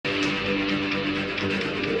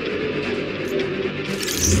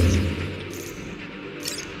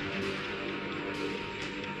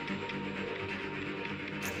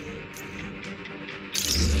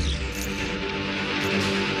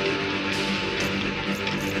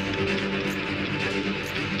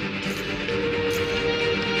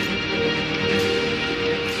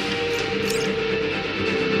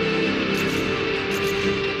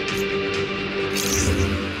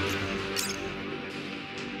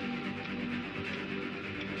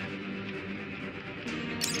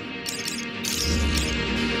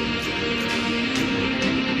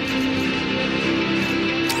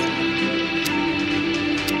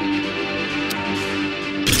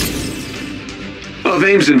Well, if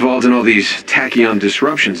AIM's involved in all these tachyon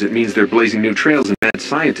disruptions, it means they're blazing new trails and mad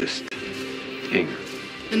scientists. AIM.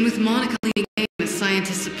 And with Monica leading AIM as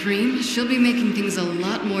Scientist Supreme, she'll be making things a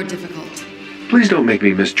lot more difficult. Please don't make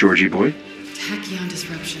me miss Georgie boy. Tachyon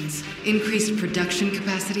disruptions, increased production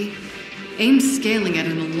capacity, AIM's scaling at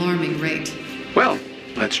an alarming rate. Well,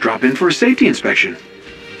 let's drop in for a safety inspection.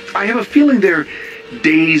 I have a feeling their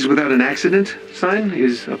days without an accident sign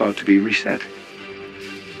is about to be reset.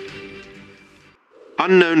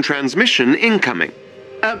 Unknown transmission incoming.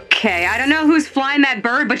 Okay, I don't know who's flying that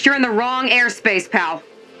bird, but you're in the wrong airspace, pal.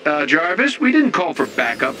 Jarvis, we didn't call for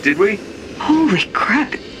backup, did we? Holy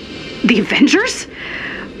crap. The Avengers?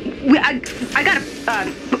 I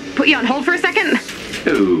gotta, put you on hold for a second?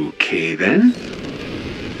 Okay, then.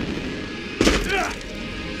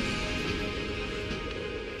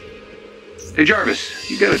 Hey, Jarvis,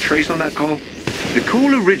 you got a trace on that call? The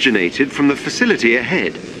call originated from the facility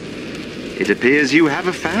ahead. It appears you have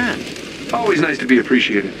a fan. Always nice to be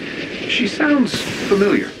appreciated. She sounds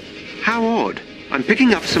familiar. How odd. I'm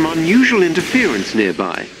picking up some unusual interference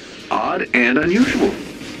nearby. Odd and unusual.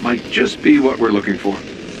 Might just be what we're looking for.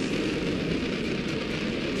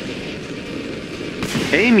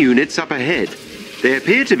 AIM units up ahead. They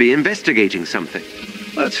appear to be investigating something.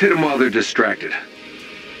 Let's hit them while they're distracted.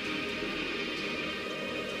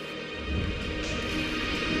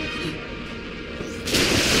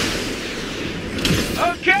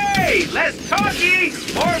 Okay, less talky,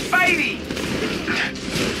 more fighty.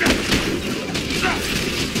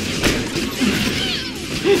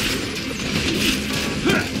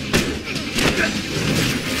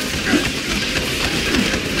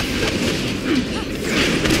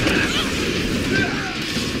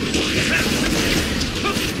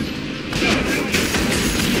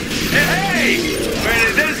 Hey, where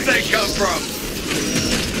did this thing come from?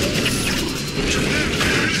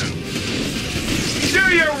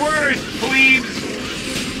 Do your worst, plebes!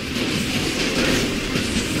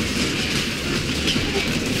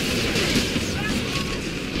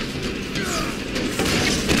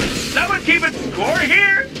 Someone keeping score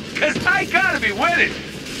here? 'Cause I gotta be winning!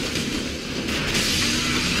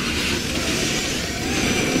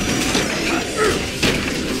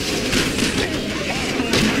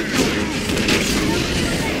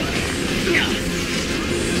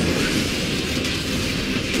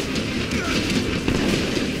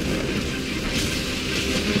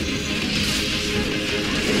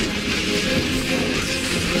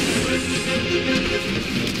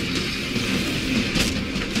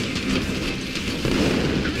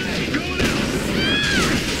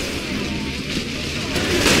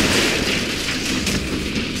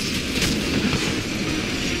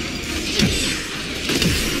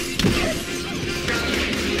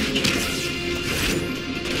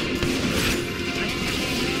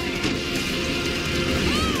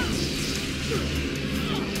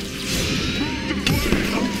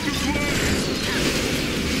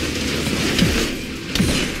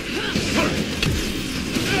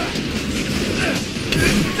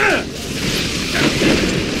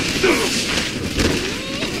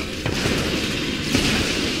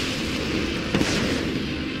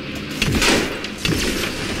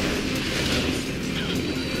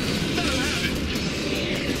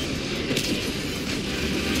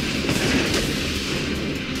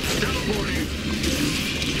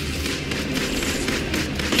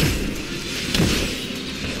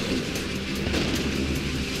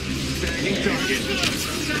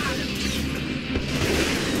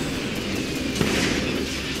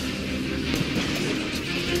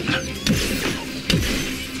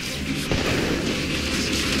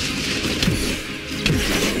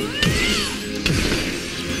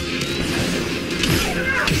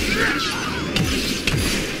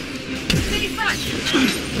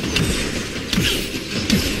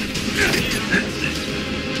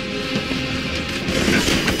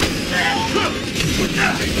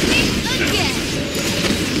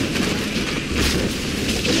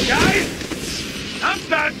 Guys, I'm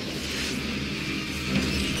done.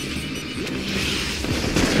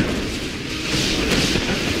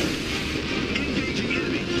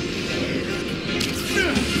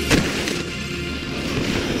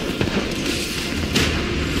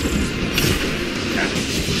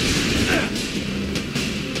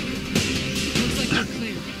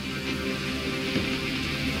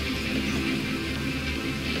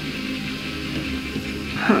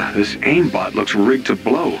 This aimbot looks rigged to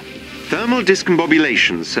blow. Thermal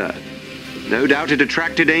discombobulation, sir. No doubt it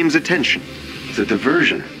attracted AIM's attention. It's a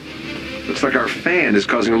diversion. Looks like our fan is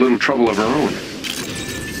causing a little trouble of her own.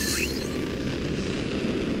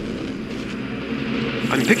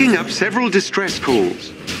 I'm picking up several distress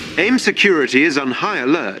calls. AIM security is on high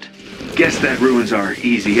alert. Guess that ruins our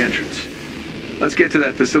easy entrance. Let's get to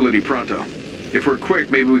that facility pronto. If we're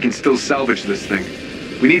quick, maybe we can still salvage this thing.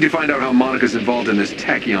 We need to find out how Monica's involved in this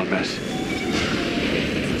tachyon mess.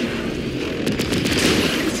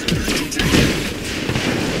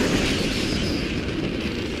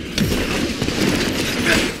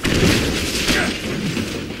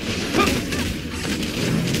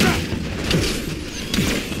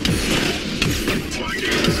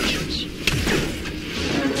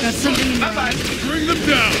 Got something in your eye. Bring them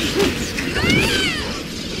down!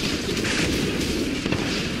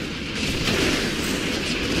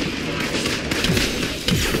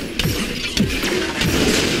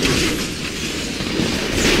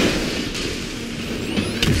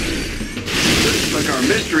 Looks like our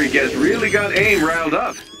mystery guest really got AIM riled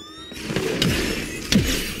up.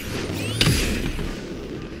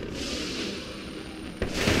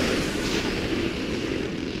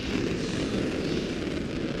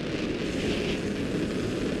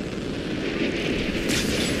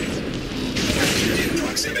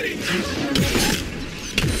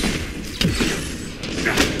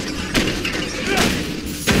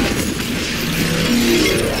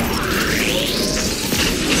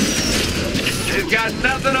 They've got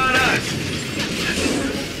nothing on us!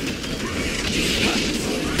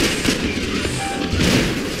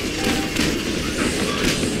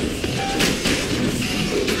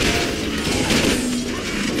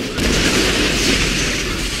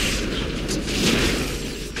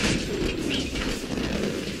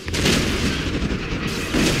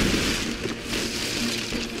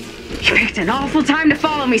 You picked an awful time to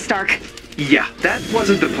follow me, Stark. Yeah, that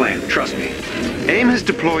wasn't the plan, trust me. AIM has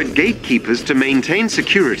deployed gatekeepers to maintain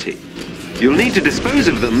security. You'll need to dispose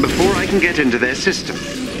of them before I can get into their system.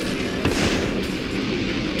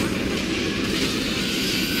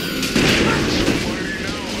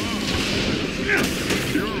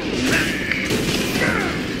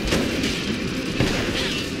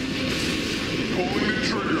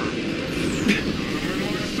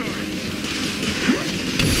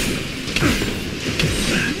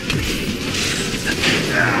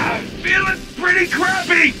 Feeling pretty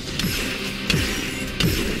crappy!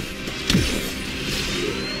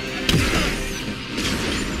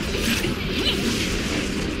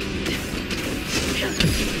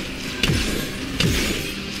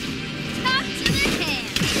 Talk to the hand.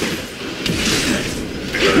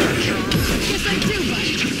 Yes, I do,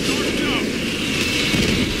 buddy.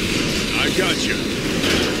 I got you.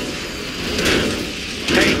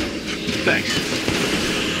 Hey, thanks.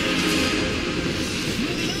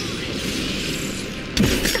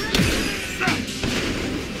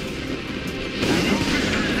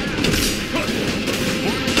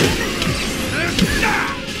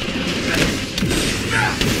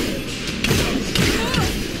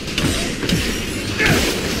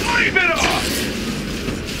 Leave it off!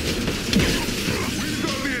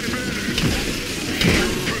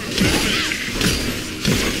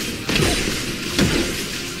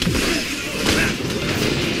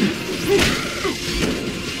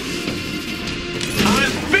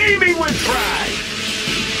 I'm beaming with pride!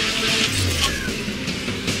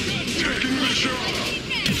 Taking the shot.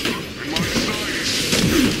 My sights.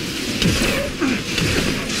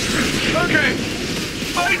 Okay,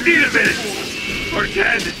 might need a minute. Or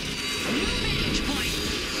 10.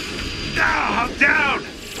 Now I'm down!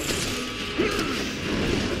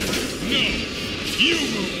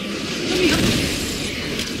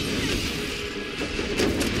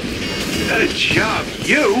 Good job,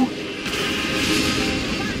 you!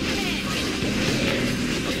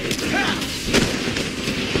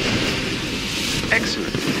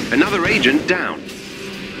 Excellent. Another agent down.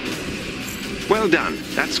 Well done.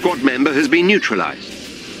 That squad member has been neutralized.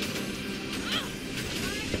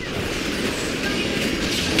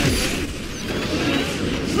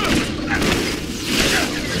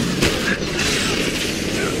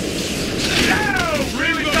 Ow!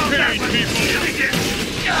 Really felt that one.